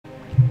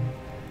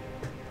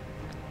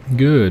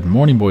Good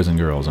morning, boys and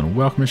girls, and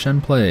welcome to Shen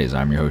Plays.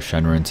 I'm your host,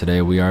 Shenra, and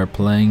today we are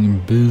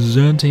playing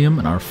Byzantium,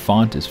 and our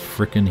font is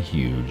frickin'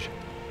 huge.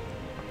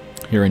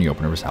 Here in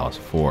Europa Universalis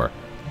IV.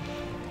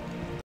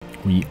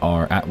 We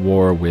are at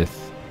war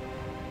with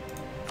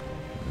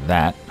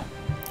that,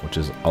 which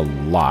is a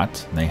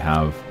lot. They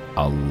have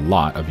a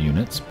lot of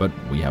units, but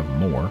we have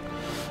more.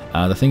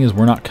 The thing is,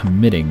 we're not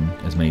committing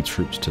as many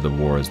troops to the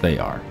war as they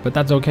are, but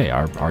that's okay.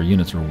 Our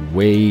units are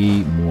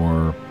way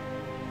more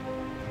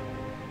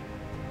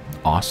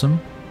awesome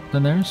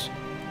than theirs.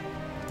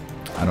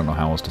 I don't know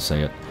how else to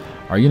say it.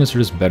 Our units are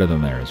just better than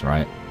theirs,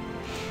 right?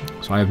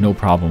 So I have no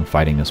problem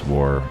fighting this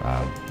war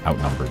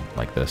outnumbered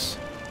like this.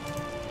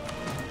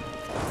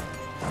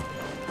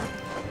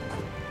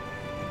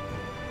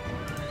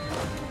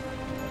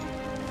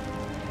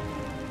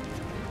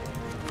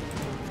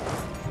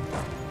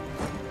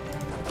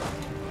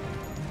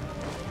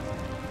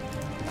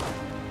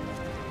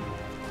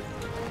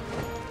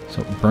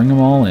 So bring them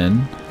all in.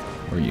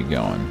 Where are you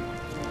going?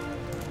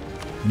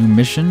 New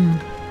mission?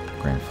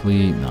 Grand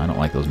Fleet? No, I don't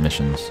like those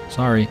missions.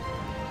 Sorry.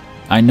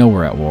 I know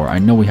we're at war. I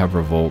know we have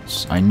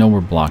revolts. I know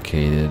we're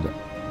blockaded.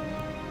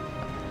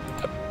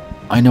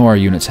 I know our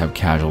units have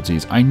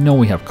casualties. I know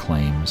we have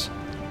claims.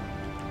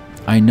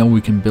 I know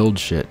we can build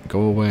shit.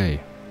 Go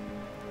away.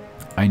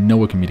 I know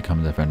we can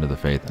become the defender of the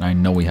faith. And I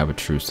know we have a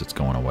truce that's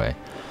going away.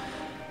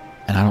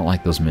 And I don't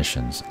like those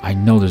missions. I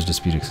know there's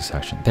disputed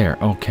succession. There,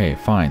 okay,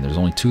 fine. There's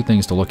only two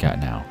things to look at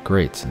now.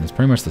 Great. And it's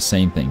pretty much the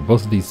same thing.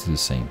 Both of these do the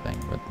same thing,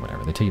 but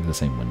whatever. They take you to the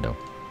same window.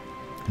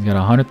 He's got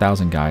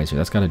 100,000 guys here.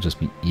 That's got to just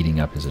be eating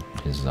up his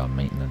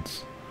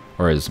maintenance.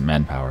 Or his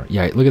manpower.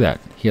 Yeah, look at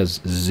that. He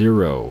has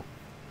 0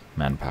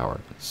 manpower.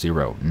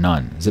 0.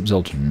 None. Zip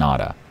zilch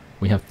nada.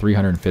 We have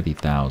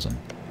 350,000.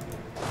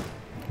 What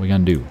are we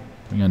gonna do?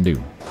 What are you gonna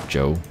do,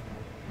 Joe?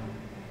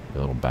 You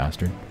little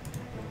bastard.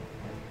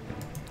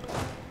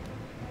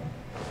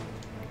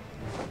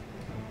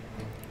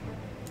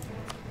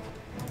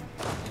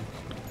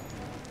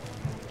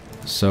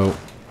 So,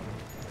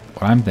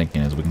 what I'm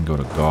thinking is we can go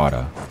to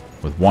Gouda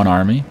with one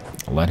army,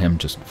 let him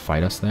just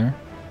fight us there,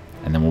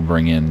 and then we'll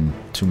bring in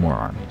 2 more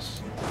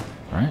armies.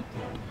 Alright?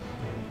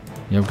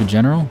 You have a good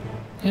general?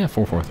 Yeah,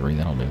 443,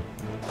 that'll do.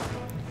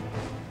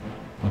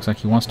 Looks like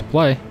he wants to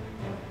play.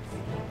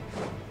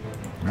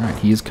 Alright,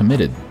 he is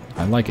committed.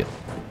 I like it.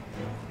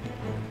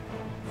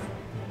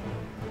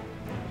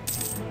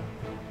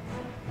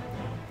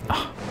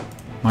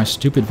 My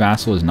stupid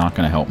vassal is not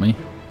going to help me.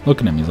 Look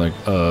at him. He's like,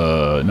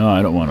 no,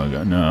 I don't want to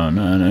go. No,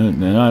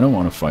 I don't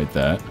want to fight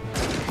that.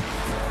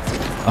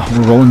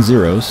 We're rolling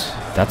zeros.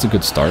 That's a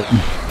good start.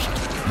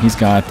 He's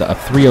got a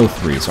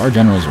 303, so our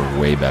generals are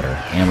way better,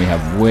 and we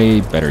have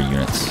way better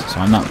units, so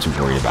I'm not too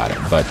worried about it.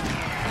 But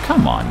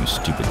come on, you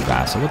stupid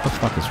vassal. What the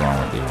fuck is wrong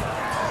with you?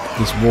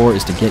 This war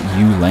is to get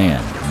you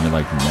land, and you're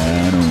like, no,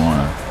 I don't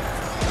want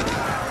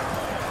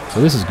to. So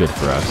this is good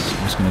for us.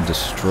 I'm just going to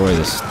destroy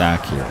the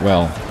stack here.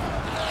 Well,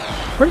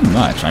 pretty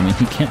much. I mean,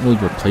 he can't really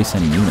replace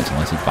any units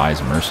unless he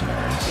buys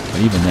mercenaries.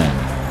 But even then,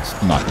 it's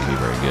not going to be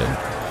very good.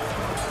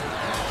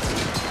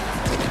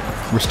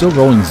 We're still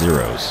rolling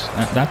zeros.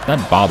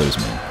 That bothers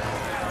me.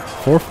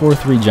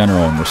 443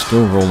 general, and we're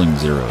still rolling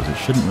zeros. It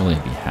shouldn't really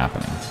be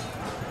happening.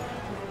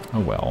 Oh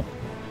well.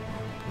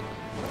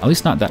 At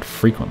least not that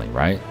frequently,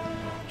 right?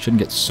 Shouldn't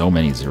get so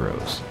many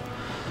zeros.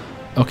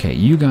 Okay,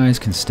 you guys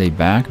can stay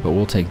back, but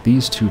we'll take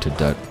these 2 to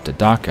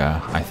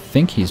Dhaka. I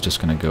think he's just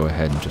going to go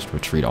ahead and just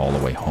retreat all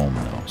the way home,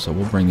 though. So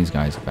we'll bring these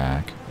guys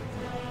back.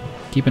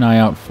 Keep an eye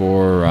out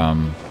for,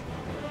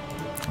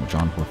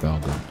 John Porfel,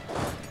 good.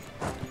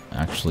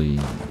 Actually,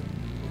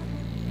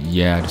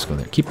 yeah, just go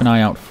there. Keep an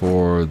eye out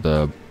for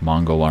the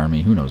Mongol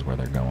army. Who knows where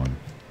they're going.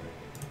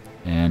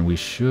 And we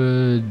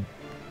should...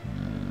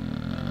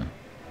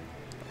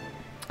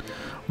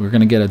 we're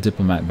going to get a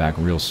diplomat back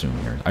real soon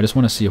here. I just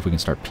want to see if we can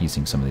start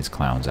piecing some of these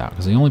clowns out.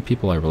 Because the only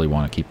people I really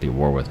want to keep the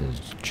war with is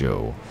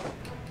Joe.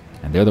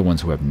 And they're the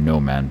ones who have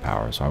no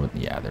manpower. So I would,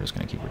 yeah, they're just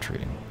going to keep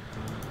retreating.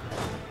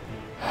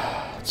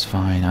 It's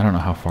fine. I don't know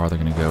how far they're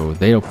going to go.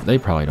 They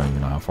probably don't even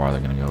know how far they're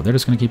going to go. They're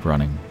just going to keep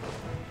running.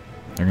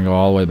 They're going to go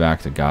all the way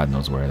back to God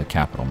knows where. The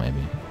capital,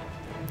 maybe.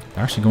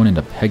 They're actually going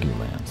into Pegu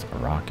lands.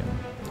 Arakan.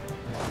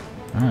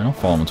 Alright, I'll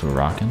follow them into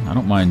Arakan. I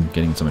don't mind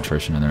getting some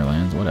attrition in their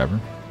lands. Whatever.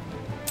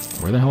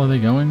 Where the hell are they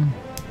going?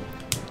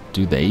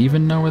 Do they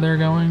even know where they're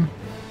going?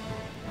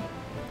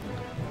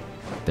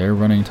 They're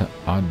running to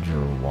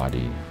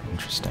Adrawadi.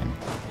 Interesting.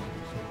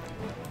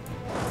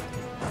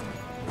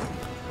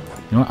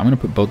 You know what? I'm going to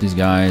put both these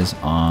guys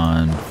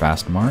on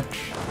fast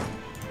march.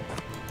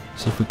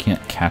 See if we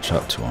can't catch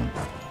up to them.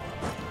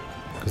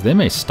 Because they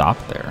may stop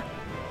there.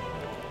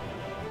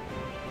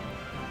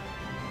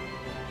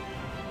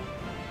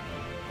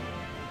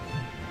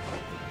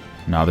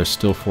 No, they're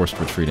still forced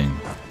retreating.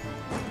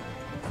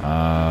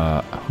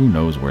 Who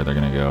knows where they're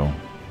going to go.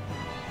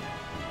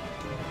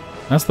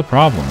 That's the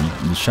problem.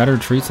 The shattered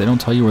retreats, they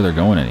don't tell you where they're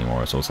going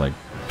anymore. So it's like,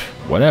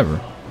 whatever.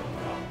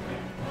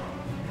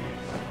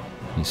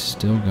 He's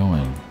still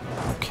going.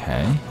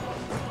 Okay.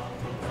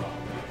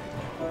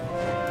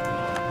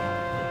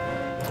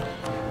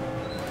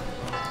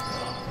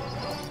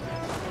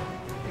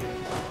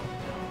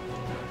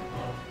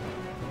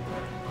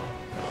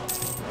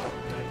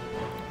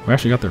 We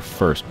actually got there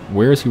first.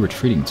 Where is he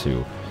retreating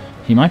to?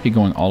 He might be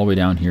going all the way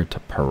down here to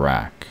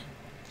Perak.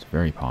 It's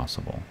very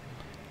possible.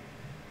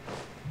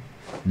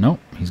 Nope,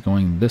 he's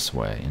going this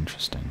way.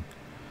 Interesting.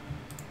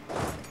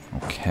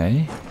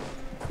 Okay.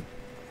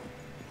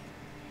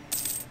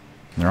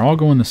 They're all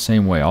going the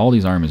same way. All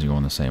these armies are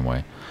going the same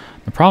way.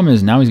 The problem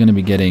is now he's going to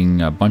be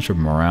getting a bunch of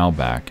morale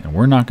back, and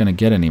we're not going to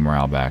get any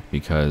morale back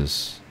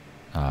because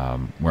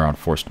we're on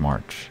forced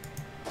march.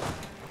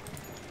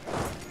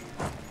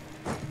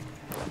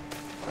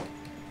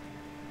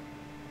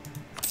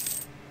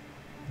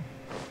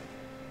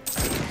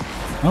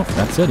 Oh,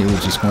 that's it. He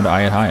was just going to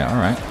Ayutthaya.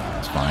 Alright,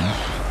 that's fine.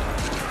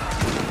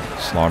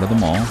 Slaughter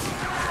them all.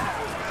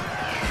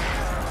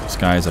 This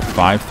guy is a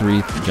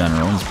 5-3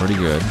 general. He's pretty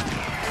good.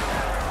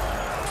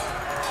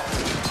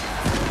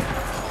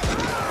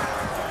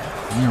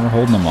 Yeah, we're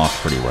holding him off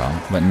pretty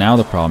well. But now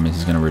the problem is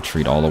he's going to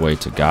retreat all the way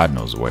to God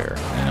knows where,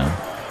 you know?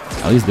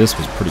 At least this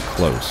was pretty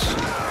close.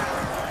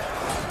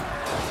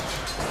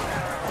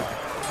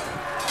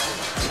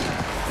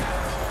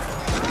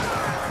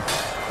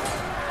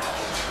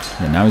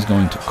 Yeah, now he's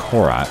going to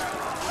Korat.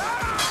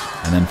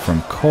 And then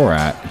from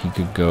Korat, he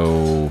could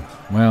go,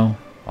 well,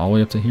 all the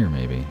way up to here,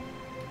 maybe.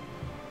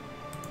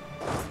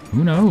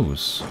 Who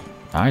knows?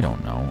 I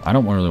don't know. I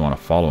don't really want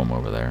to follow him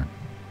over there.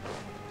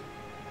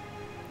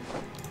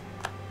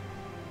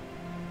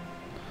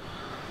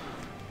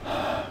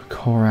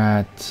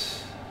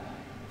 Korat,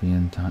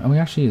 Byzantine. Oh, he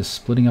actually is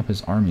splitting up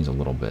his armies a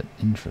little bit.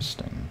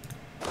 Interesting.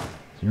 So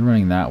you're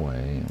running that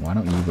way. Why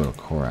don't you go to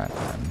Korat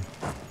then?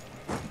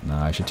 No,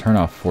 I should turn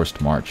off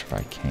forced march if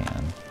I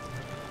can.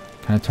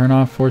 Can I turn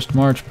off forced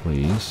march,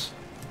 please?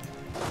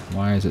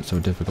 Why is it so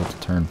difficult to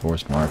turn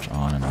forced march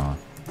on and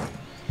off?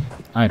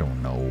 I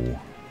don't know.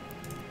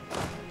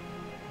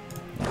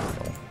 There we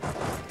go.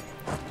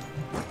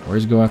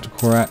 Where's he go after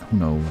Korat? Who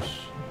knows?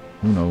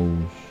 Who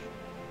knows?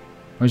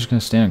 Oh, he's just going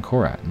to stand in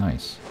Korat.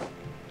 Nice.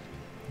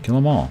 Kill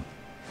them all.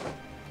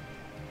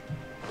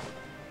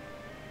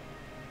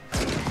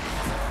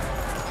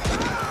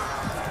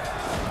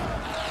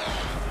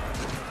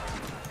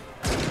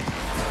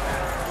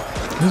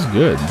 This is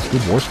good. It's a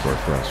good war score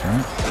for us,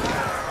 right?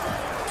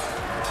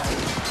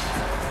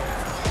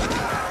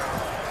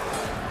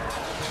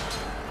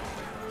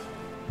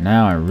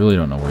 Now I really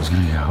don't know where he's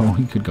going to go.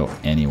 He could go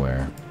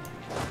anywhere.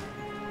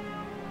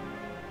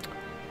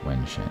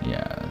 Wenshin,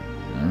 yeah.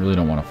 I really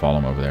don't want to follow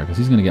him over there because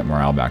he's going to get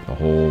morale back the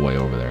whole way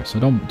over there. So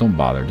don't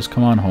bother. Just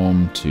come on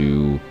home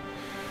to...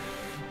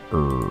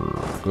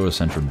 go to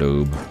Central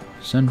Dobe.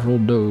 Central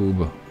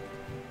Dobe.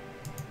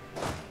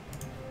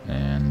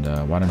 And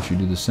why don't you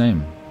do the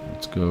same?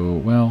 Let's go...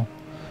 Well,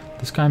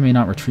 this guy may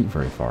not retreat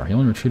very far. He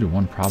only retreated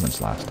one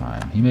province last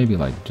time. He may be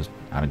like just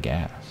out of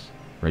gas.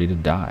 Ready to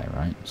die,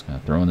 right? Just going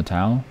to throw in the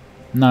towel?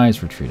 Nah,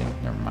 he's retreating.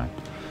 Never mind.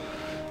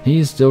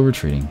 He's still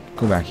retreating.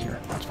 Go back here.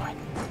 It's fine.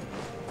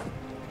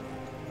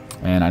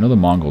 And I know the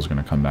Mongols are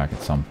going to come back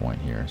at some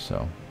point here,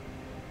 so...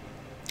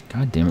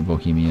 God damn it,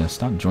 Bohemia.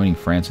 Stop joining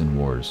France in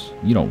wars.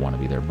 You don't want to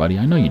be their buddy.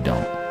 I know you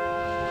don't.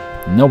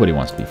 Nobody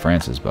wants to be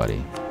France's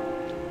buddy.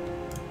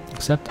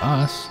 Except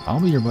us. I'll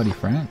be your buddy,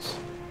 France.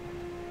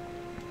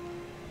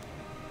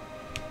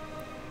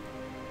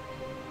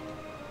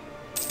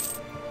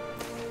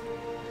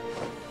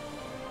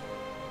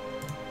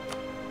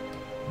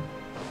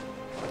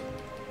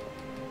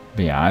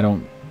 But yeah, I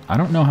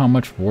don't know how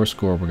much war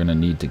score we're going to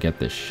need to get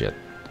this shit.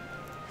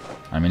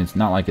 I mean, it's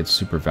not like it's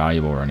super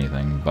valuable or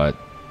anything, but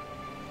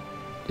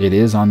it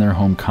is on their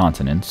home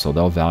continent, so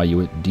they'll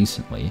value it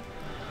decently.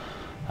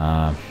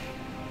 Yeah,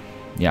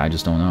 I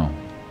just don't know.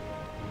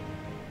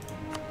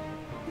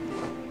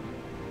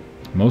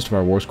 Most of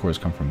our war scores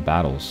come from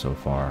battles so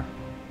far.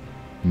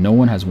 No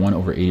one has won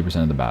over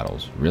 80% of the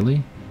battles.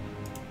 Really?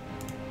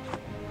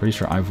 Pretty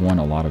sure I've won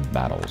a lot of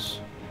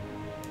battles.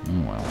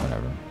 Oh, well,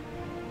 whatever.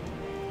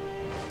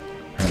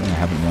 Apparently I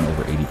haven't won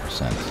over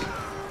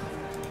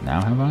 80%.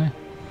 Now have I?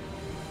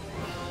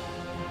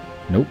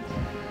 Nope.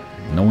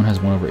 No one has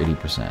won over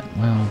 80%.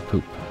 Well,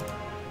 poop.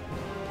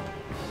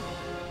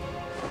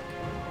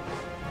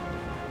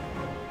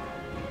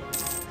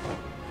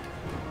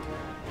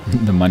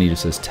 The money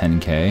just says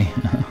 10k.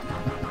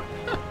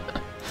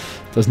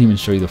 Doesn't even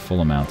show you the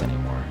full amount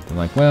anymore. They're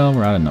like, well,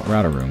 we're out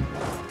of room.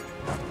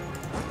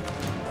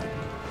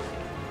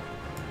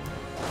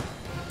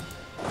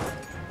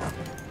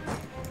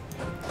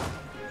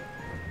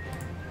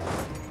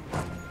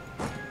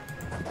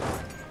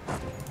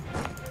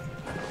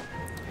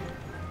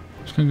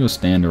 Just gonna go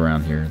stand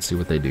around here and see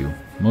what they do.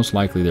 Most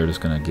likely they're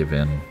just gonna give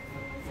in.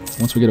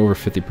 Once we get over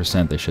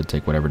 50%, they should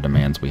take whatever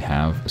demands we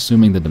have,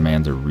 assuming the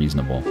demands are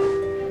reasonable.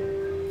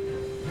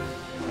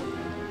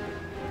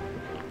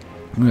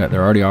 Yeah,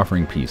 they're already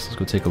offering peace. Let's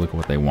go take a look at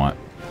what they want.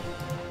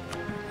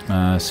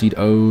 Seed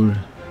owed.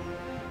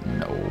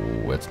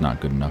 No, that's not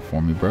good enough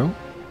for me, bro.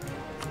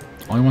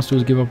 All he wants to do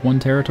is give up one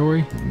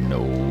territory?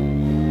 No.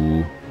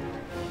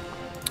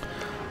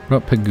 What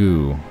about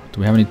Pegu? Do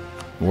we have any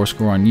war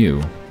score on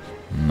you?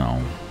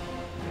 No.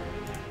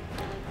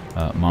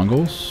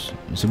 Mongols?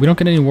 So we don't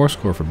get any war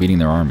score for beating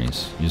their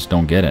armies. You just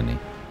don't get any.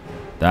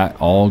 That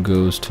all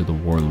goes to the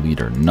war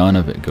leader. None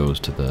of it goes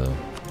to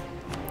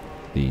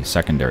the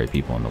secondary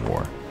people in the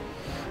war.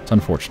 It's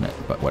unfortunate,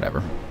 but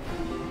whatever.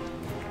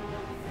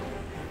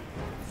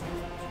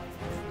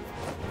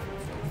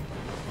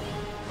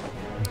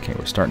 Okay,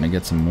 we're starting to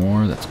get some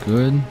more. That's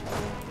good.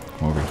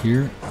 Come over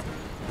here.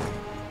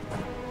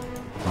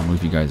 I'll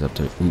move you guys up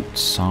to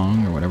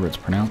Utsang, or whatever it's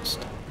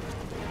pronounced.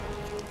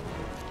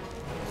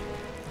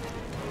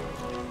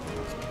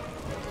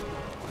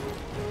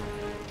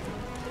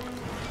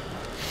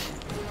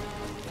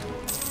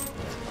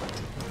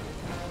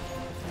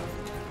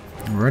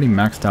 We're already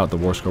maxed out the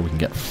war score we can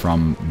get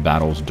from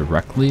battles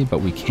directly, but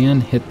we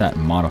can hit that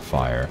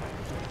modifier,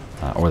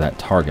 or that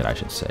target, I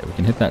should say. We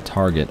can hit that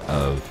target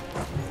of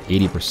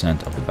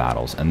 80% of the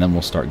battles, and then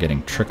we'll start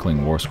getting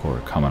trickling war score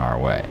coming our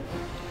way.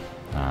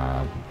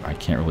 I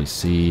can't really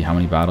see how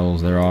many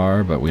battles there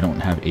are, but we don't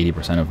have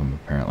 80% of them,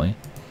 apparently.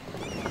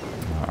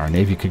 Our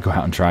navy could go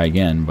out and try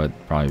again, but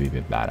probably be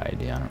a bad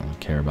idea. I don't really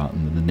care about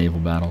the naval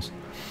battles.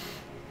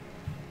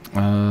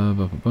 I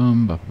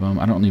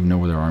don't even know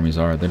where their armies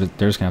are. They're just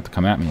going to have to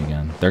come at me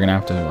again. They're going to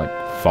have to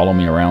like follow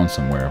me around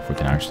somewhere if we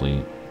can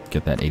actually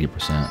get that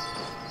 80%.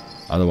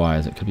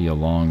 Otherwise, it could be a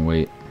long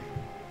wait.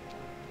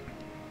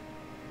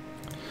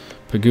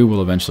 Pegu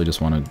will eventually just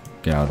want to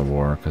get out of the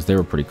war, because they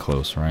were pretty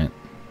close, right?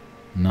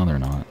 No, they're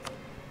not.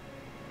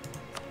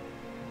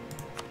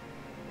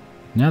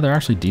 Yeah, they're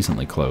actually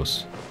decently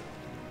close.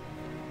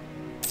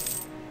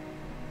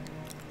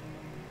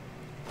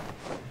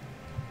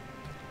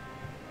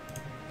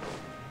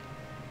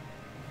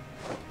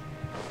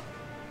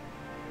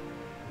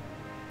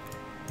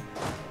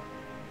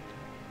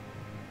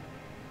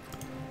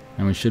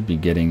 And we should be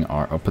getting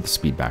our... I'll put the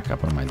speed back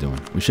up. What am I doing?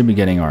 We should be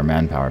getting our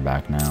manpower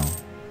back now.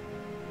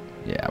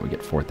 Yeah, we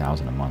get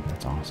 4,000 a month.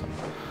 That's awesome.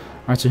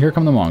 Alright, so here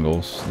come the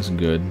Mongols. This is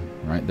good.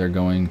 Right, they're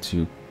going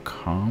to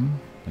Kham.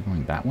 They're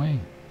going that way.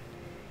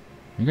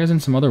 Are you guys in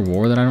some other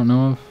war that I don't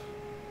know of?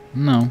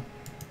 No.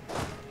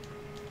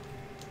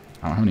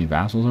 I don't have any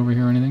vassals over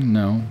here or anything?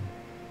 No.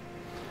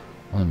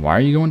 Well, then why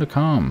are you going to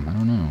Kham? I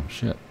don't know.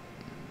 Shit.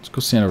 Let's go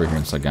stand over here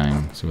in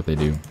Sagang. See what they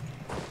do.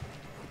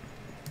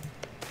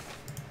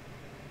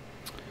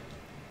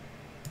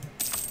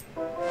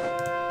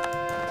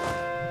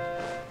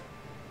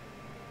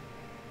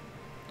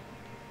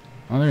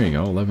 Oh, there you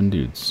go. 11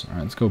 dudes.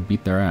 Alright, let's go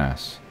beat their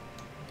ass.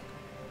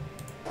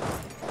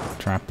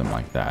 Trap them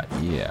like that.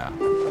 Yeah.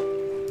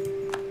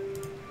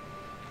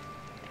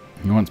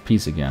 He wants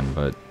peace again,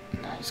 but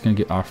he's going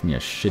to get off me a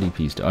shitty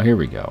peace. Oh, here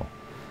we go.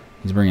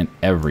 He's bringing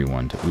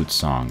everyone to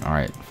Utsang.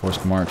 Alright,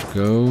 forced march,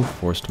 go.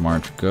 Forced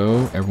march,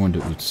 go. Everyone to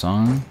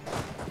Utsang.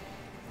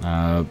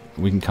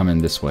 We can come in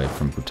this way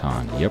from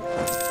Bhutan. Yep.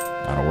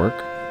 That'll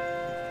work.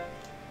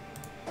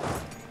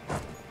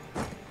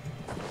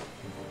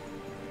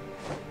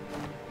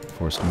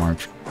 Forced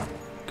march.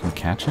 Can we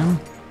catch him?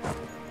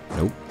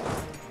 Nope.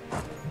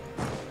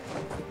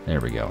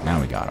 There we go.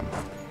 Now we got him.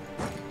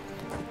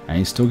 And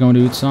he's still going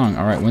to Utsang.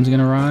 Alright, when's he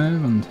going to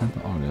arrive? On the 10th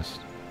of August.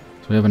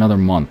 So we have another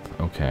month.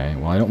 Okay.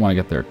 Well, I don't want to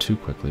get there too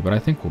quickly, but I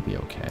think we'll be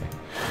okay.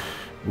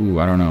 Ooh,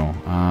 I don't know.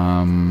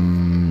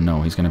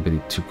 No, he's going to be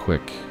too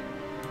quick.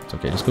 It's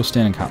okay. Just go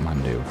stand in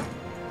Kathmandu.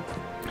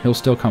 He'll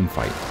still come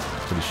fight.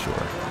 Pretty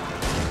sure.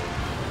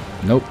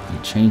 Nope. He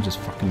changed his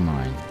fucking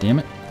mind. Damn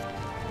it.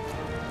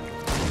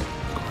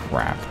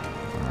 Crap.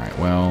 Alright,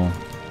 well...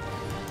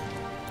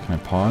 Can I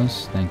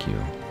pause? Thank you.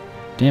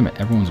 Damn it,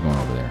 everyone's going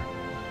over there.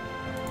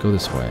 Go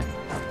this way.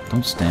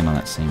 Don't stand on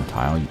that same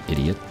tile, you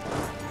idiot.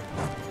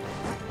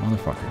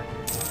 Motherfucker.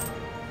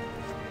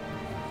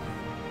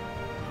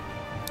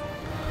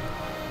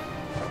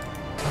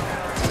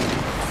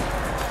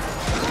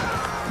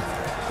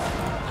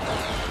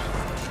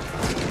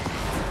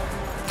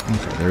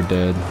 Okay, they're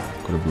dead.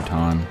 Go to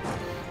Bhutan.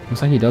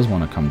 Looks like he does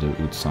want to come to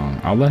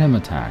Utsang. I'll let him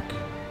attack.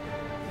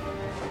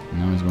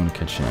 Now he's going to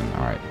Kachin.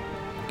 Alright.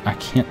 I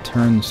can't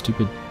turn the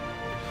stupid...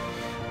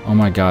 Oh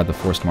my god, the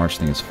forced march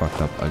thing is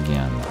fucked up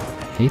again.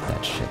 I hate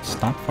that shit.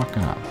 Stop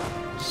fucking up.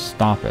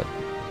 Stop it.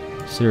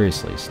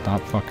 Seriously,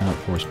 stop fucking up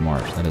forced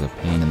march. That is a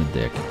pain in the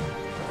dick.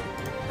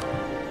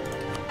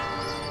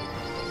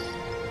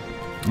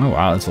 Oh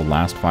wow, that's the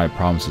last 5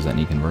 provinces that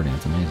need converting.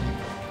 It's amazing.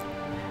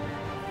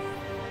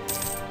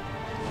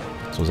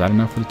 So is that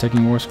enough for the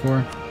ticking war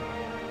score?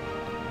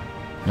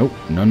 Nope,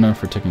 not enough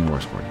for ticking war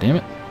score. Damn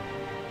it.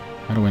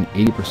 How to win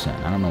 80%.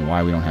 I don't know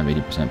why we don't have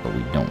 80%, but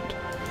we don't.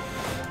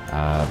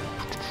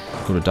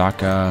 Go to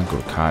Dhaka, go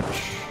to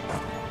Kutch.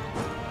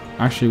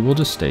 Actually, we'll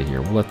just stay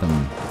here. We'll let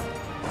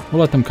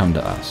them come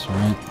to us,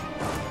 right?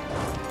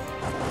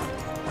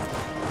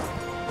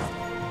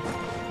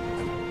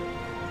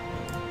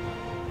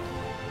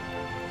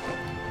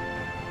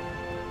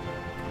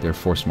 They're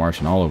forced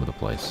marching all over the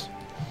place.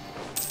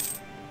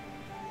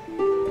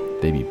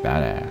 They be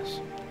badass.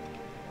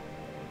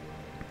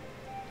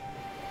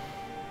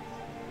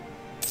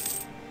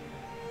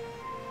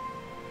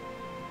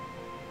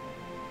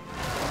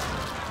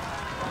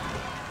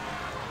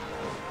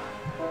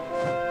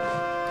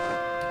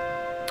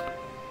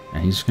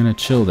 He's gonna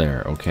chill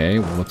there. Okay,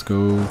 well, let's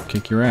go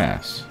kick your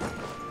ass.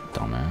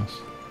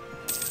 dumbass.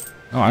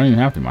 Oh, I don't even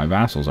have to. My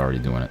vassal's already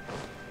doing it.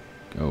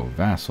 Go,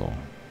 vassal.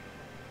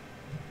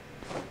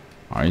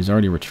 Oh, he's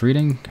already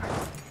retreating?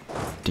 God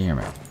damn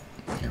it.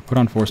 Here, put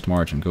on forced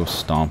march and go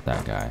stomp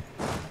that guy.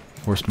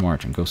 Forced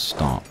march and go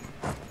stomp.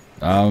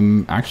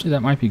 Actually,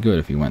 that might be good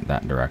if he went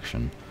that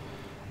direction.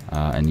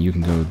 And you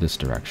can go this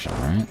direction,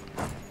 right?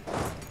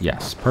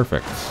 Yes,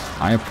 perfect.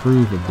 I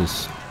approve of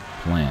this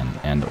plan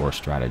and or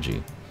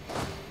strategy.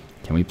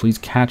 Can we please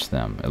catch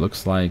them? It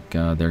looks like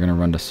they're going to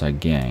run to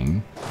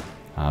Saigang.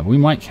 We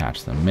might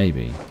catch them,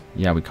 maybe.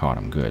 Yeah, we caught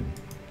them. Good.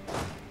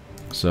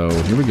 So,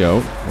 here we go.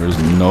 There's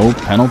no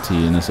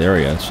penalty in this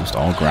area. It's just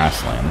all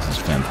grassland. This is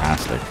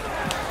fantastic.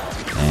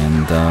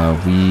 And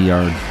we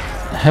are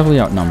heavily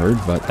outnumbered,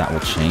 but that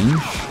will change.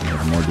 We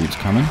have more dudes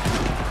coming.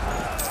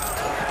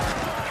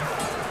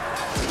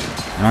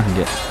 You're not going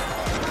to get...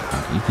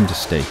 Okay, you can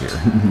just stay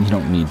here. You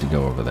don't need to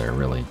go over there,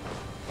 really.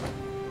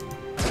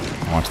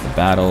 Watch the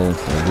battle.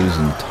 They're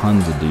losing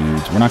tons of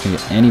dudes. We're not going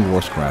to get any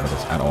war score out of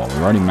this at all.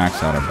 We've already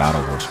maxed out our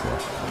battle war score.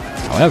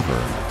 However,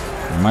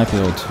 we might be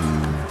able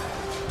to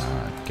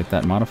get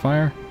that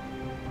modifier.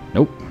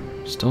 Nope.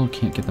 Still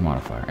can't get the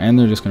modifier. And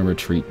they're just going to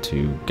retreat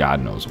to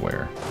God knows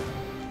where.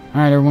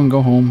 Alright, everyone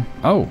go home.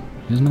 Oh,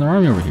 there's another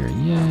army over here.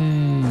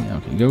 Yay.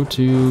 Okay, go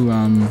to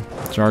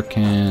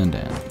Jarkand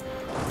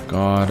and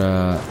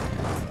Gauda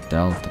and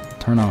Delta.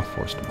 Turn off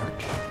forced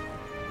march.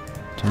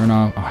 Turn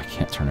off... Oh, I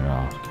can't turn it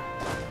off.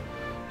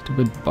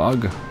 Stupid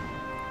bug.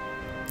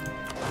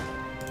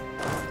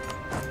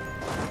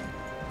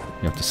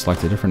 You have to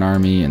select a different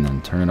army and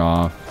then turn it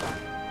off.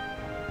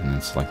 And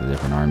then select a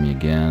different army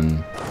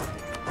again.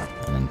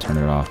 And then turn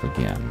it off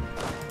again.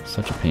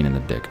 Such a pain in the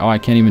dick. Oh, I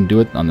can't even do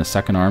it on the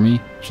second army?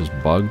 It's just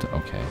bugged?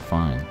 Okay,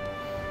 fine.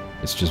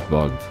 It's just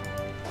bugged.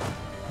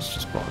 It's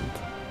just bugged.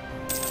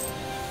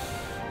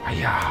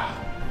 Ayah.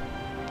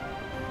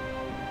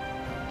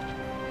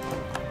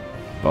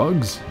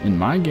 Bugs in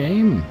my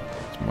game?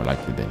 It's more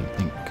likely than you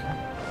think.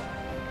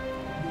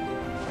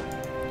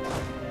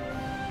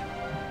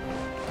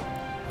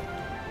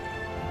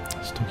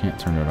 Still can't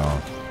turn it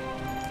off.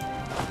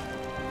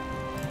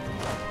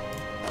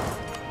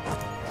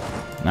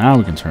 Now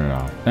we can turn it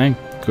off. Thank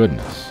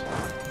goodness.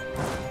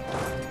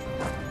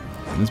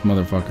 And this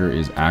motherfucker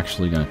is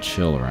actually going to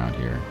chill around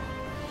here.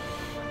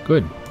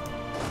 Good.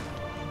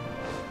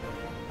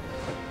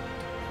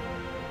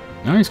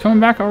 Now he's coming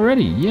back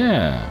already.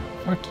 Yeah.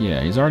 Fuck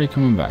yeah. He's already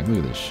coming back. Look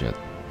at this shit.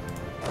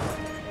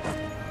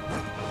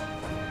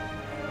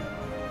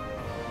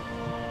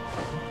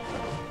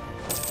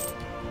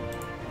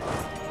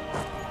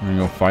 We're going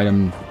to go fight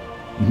him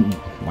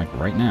like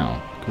right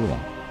now. Cool.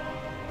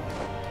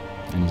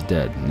 And he's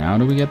dead. Now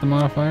do we get the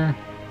modifier?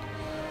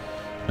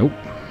 Nope.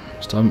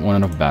 Still haven't won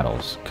enough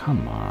battles.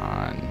 Come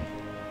on.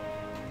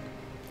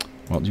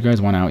 Well, do you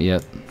guys want out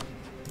yet?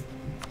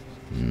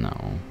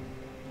 No.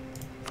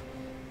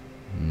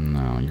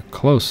 No, you're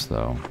close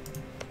though.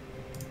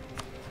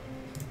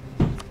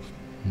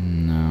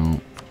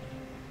 No.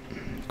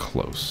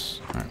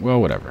 Close. Alright, well,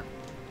 whatever.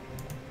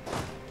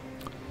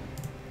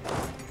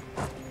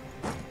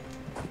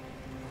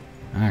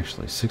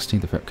 Actually,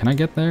 16th of February. Can I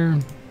get there?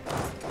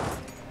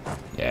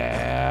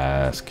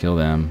 Yes, kill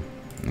them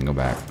and go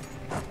back.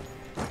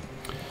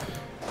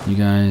 You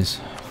guys,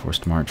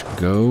 forced march,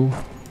 go.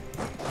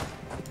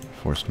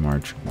 Forced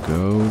march,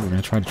 go. We're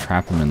gonna try to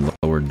trap him in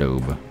Lower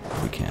Dobe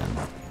if we can.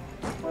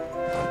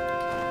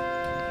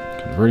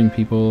 Converting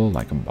people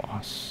like a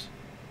boss.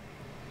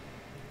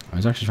 I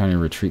was actually trying to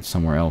retreat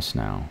somewhere else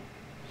now,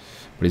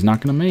 but he's not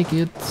gonna make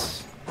it.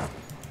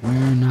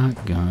 We're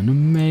not gonna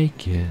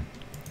make it.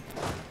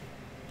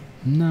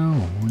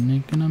 No, we're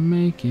not gonna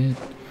make it.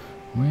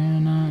 We're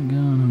not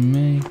gonna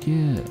make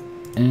it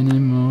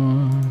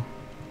anymore.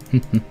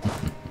 Kill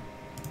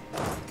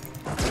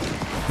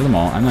them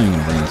all. I'm not even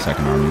gonna bring the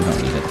second army. We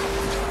don't need it.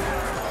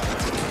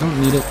 Don't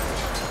need it.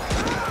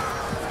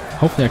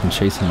 Hopefully I can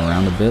chase him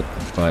around a bit,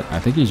 but I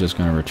think he's just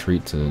gonna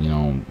retreat to, you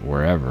know,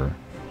 wherever.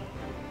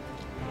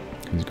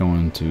 He's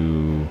going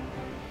to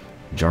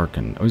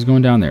Jarkand. Oh, he's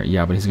going down there.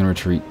 Yeah, but he's gonna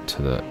retreat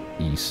to the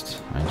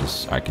east.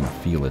 I can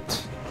feel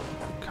it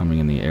coming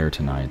in the air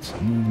tonight.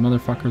 And the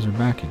motherfuckers are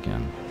back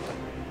again.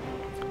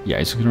 Yeah,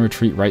 he's going to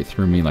retreat right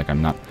through me like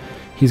I'm not...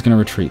 He's going to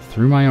retreat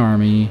through my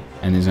army,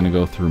 and he's going to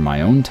go through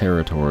my own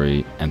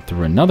territory, and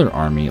through another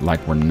army like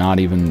we're not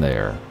even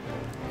there.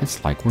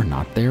 It's like we're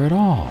not there at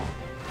all.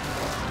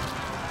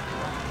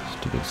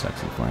 Stupid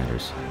sexy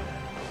Flanders.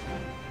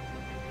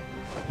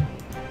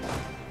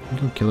 Can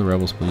you go kill the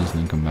rebels, please,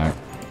 and then come back?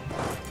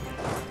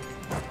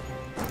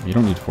 You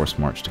don't need forced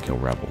march to kill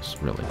rebels,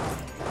 really.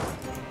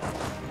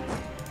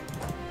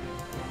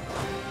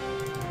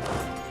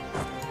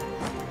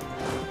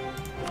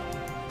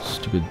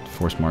 Stupid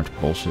forced march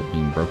bullshit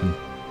being broken.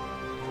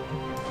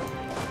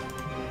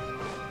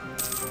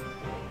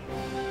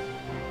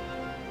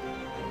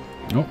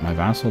 Oh, my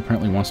vassal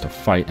apparently wants to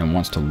fight and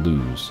wants to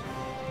lose.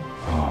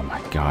 Oh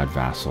my god,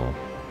 vassal.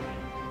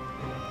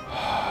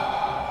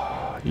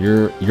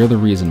 You're the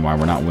reason why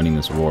we're not winning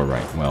this war,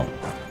 right? Well,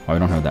 why we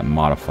don't have that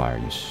modifier,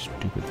 you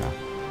stupid guy.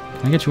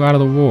 Can I get you out of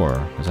the war?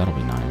 Because that'll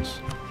be nice.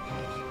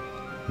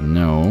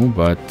 No,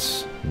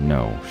 but...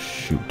 No.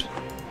 Shoot.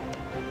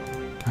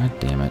 God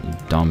damn it, you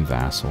dumb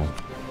vassal.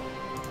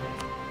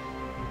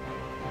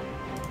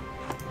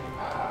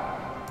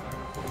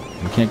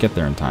 We can't get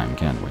there in time,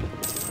 can we?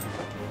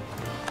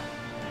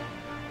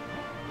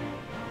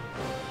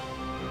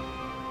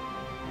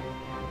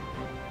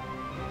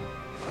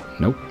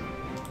 Nope.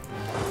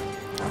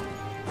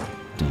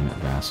 Damn it,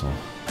 vassal.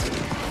 I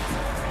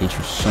hate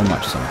you so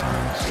much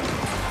sometimes.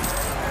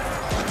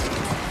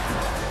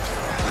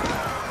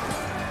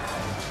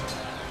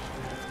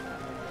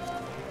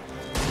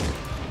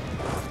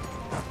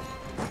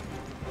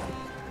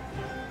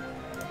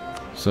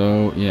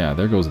 So, yeah,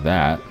 there goes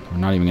that. We're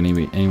not even going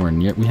to be anywhere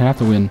near... We have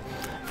to win...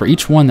 For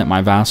each one that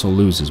my vassal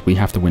loses, we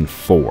have to win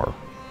 4.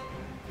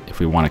 If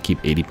we want to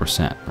keep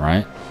 80%,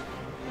 right?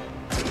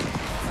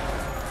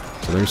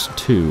 So there's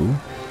 2.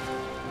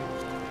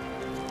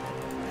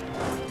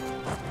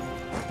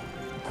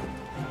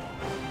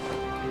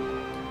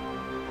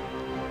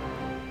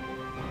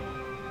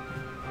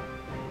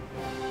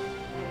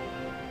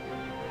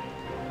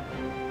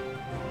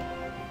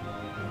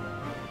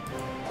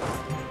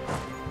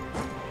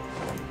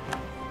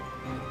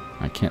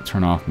 I can't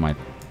turn off my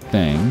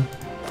thing.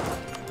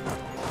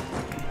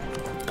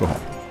 Go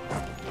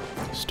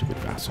home. Stupid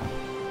vassal.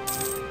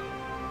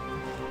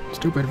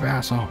 Stupid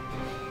vassal.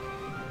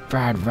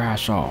 Bad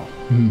vassal.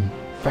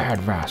 Bad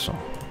vassal.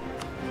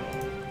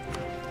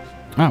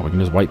 Ah, we can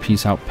just white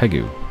piece out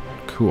Pegu.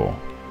 Cool.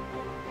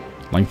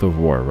 Length of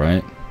war,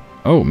 right?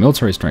 Oh,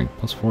 military strength.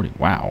 Plus 40.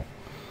 Wow.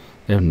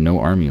 They have no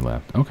army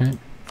left. Okay.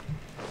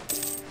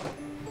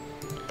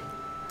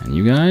 And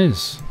you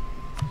guys?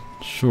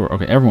 Sure.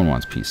 Okay, everyone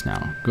wants peace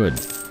now. Good.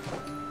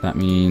 That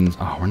means...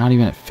 Oh, we're not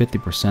even at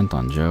 50%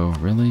 on Joe.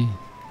 Really?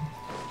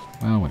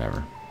 Well,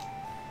 whatever.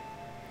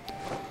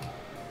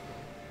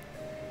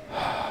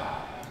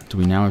 Do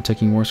we now have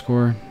ticking war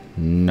score?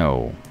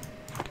 No.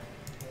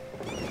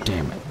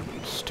 Damn it.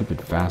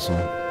 Stupid vassal.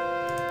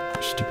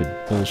 Stupid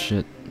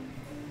bullshit.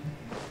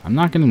 I'm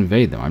not going to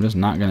invade them. I'm just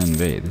not going to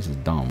invade. This is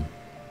dumb.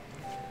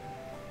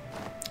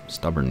 I'm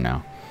stubborn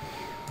now.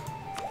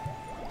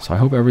 So I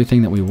hope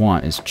everything that we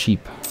want is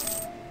cheap.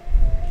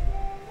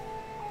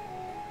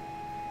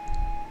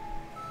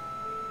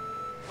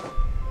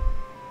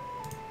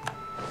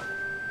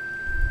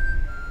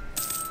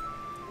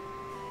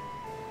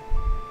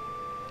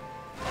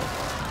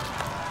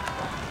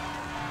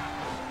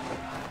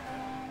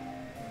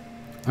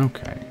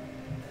 Okay.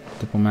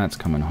 Diplomat's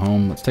coming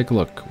home. Let's take a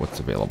look what's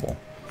available.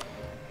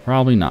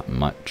 Probably not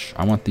much.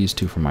 I want these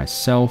 2 for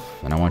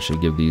myself, and I want you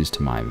to give these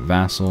to my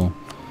vassal.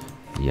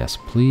 Yes,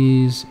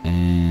 please.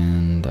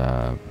 And,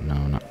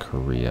 no, not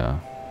Korea.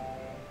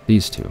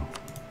 These 2.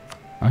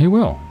 Oh, he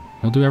will.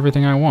 He'll do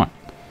everything I want.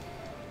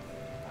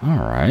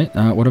 Alright.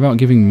 What about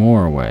giving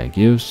more away?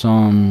 Give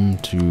some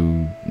to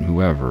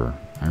whoever.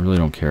 I really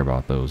don't care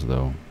about those,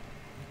 though.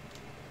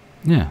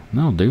 Yeah,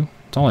 that'll do.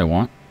 That's all I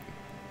want.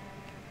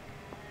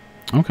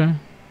 Okay.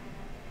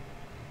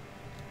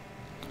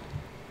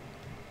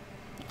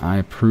 I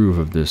approve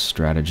of this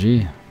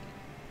strategy.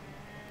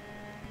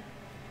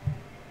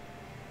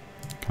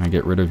 Can I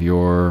get rid of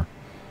your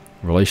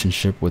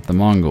relationship with the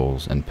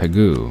Mongols and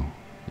Pegu?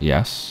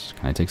 Yes.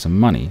 Can I take some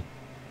money?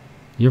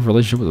 You have a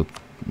relationship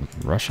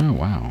with Russia?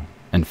 Wow.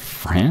 And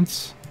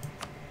France?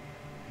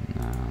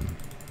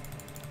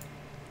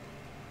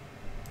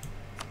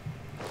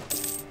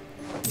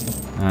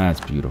 That's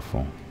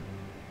beautiful.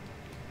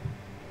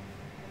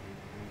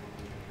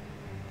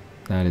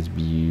 That is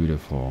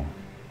beautiful.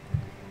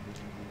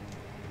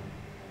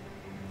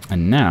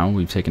 And now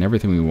we've taken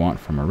everything we want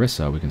from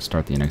Orissa. We can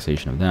start the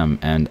annexation of them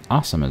and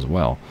Assam as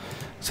well.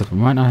 Except we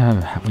might not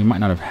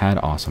have had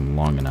Assam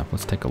long enough.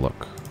 Let's take a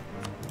look.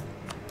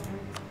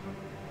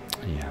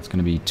 Yeah, it's going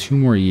to be 2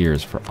 more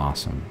years for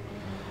Assam.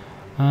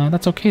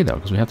 That's okay though,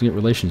 because we have to get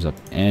relations up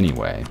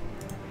anyway.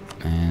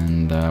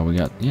 And we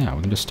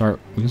can just start.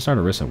 We can start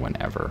Orissa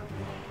whenever.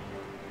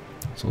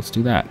 So let's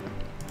do that.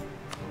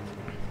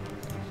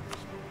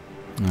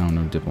 Oh,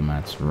 no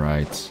diplomats'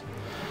 rights.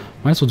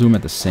 Might as well do them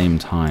at the same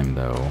time,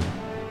 though.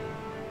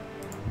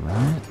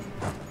 Right?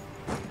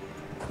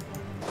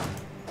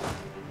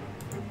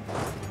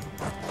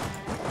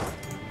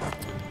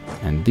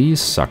 And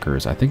these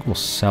suckers, I think we'll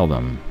sell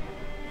them.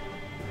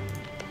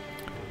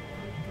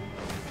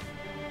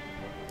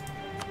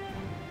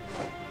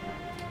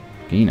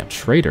 Gain a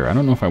trader? I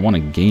don't know if I want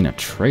to gain a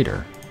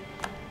trader.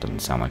 Doesn't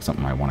sound like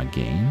something I want to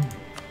gain.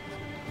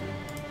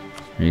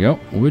 Here you go.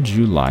 Would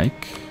you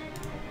like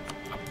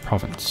a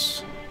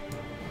province?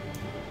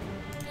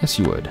 Yes,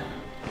 you would.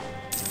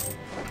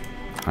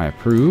 I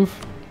approve.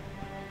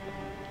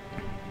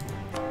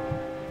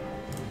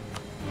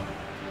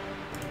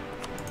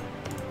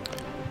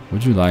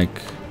 Would you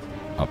like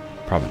a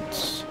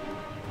province?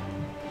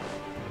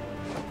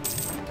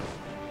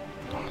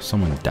 Oh,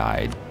 someone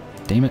died.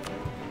 Damn it.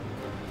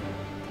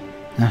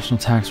 National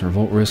tax,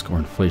 revolt risk, or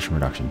inflation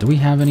reduction. Do we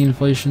have any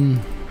inflation?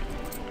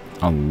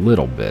 A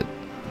little bit.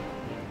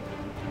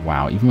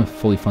 Wow, even with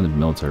fully funded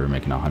military, we're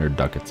making 100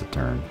 ducats a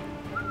turn.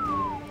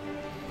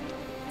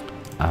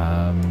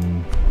 I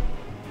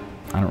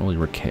don't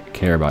really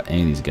care about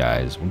any of these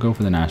guys. We'll go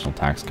for the national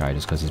tax guy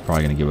just because it's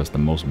probably going to give us the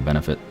most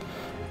benefit.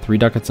 3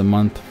 ducats a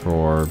month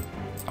for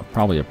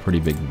probably a pretty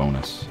big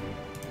bonus.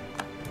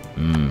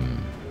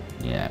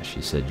 Yeah,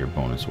 she said your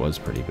bonus was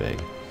pretty big.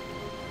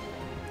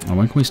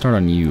 When can we start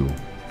on you?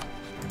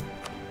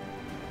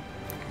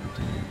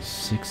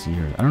 6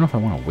 years. I don't know if I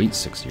want to wait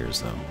 6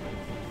 years, though.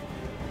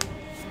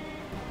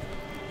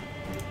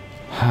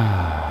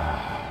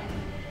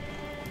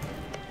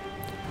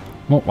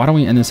 Well, why don't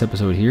we end this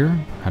episode here?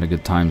 Had a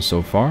good time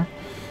so far.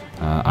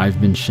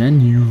 I've been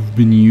Shen, you've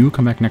been you.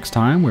 Come back next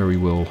time where we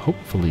will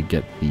hopefully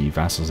get the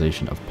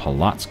vassalization of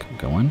Polotsk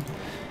going.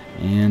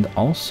 And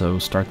also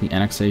start the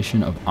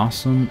annexation of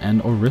Assam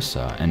and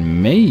Orissa.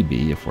 And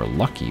maybe, if we're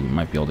lucky, we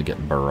might be able to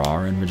get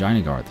Berar and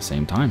Vijayanagar at the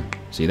same time.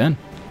 See you then.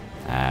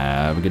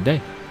 Have a good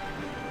day.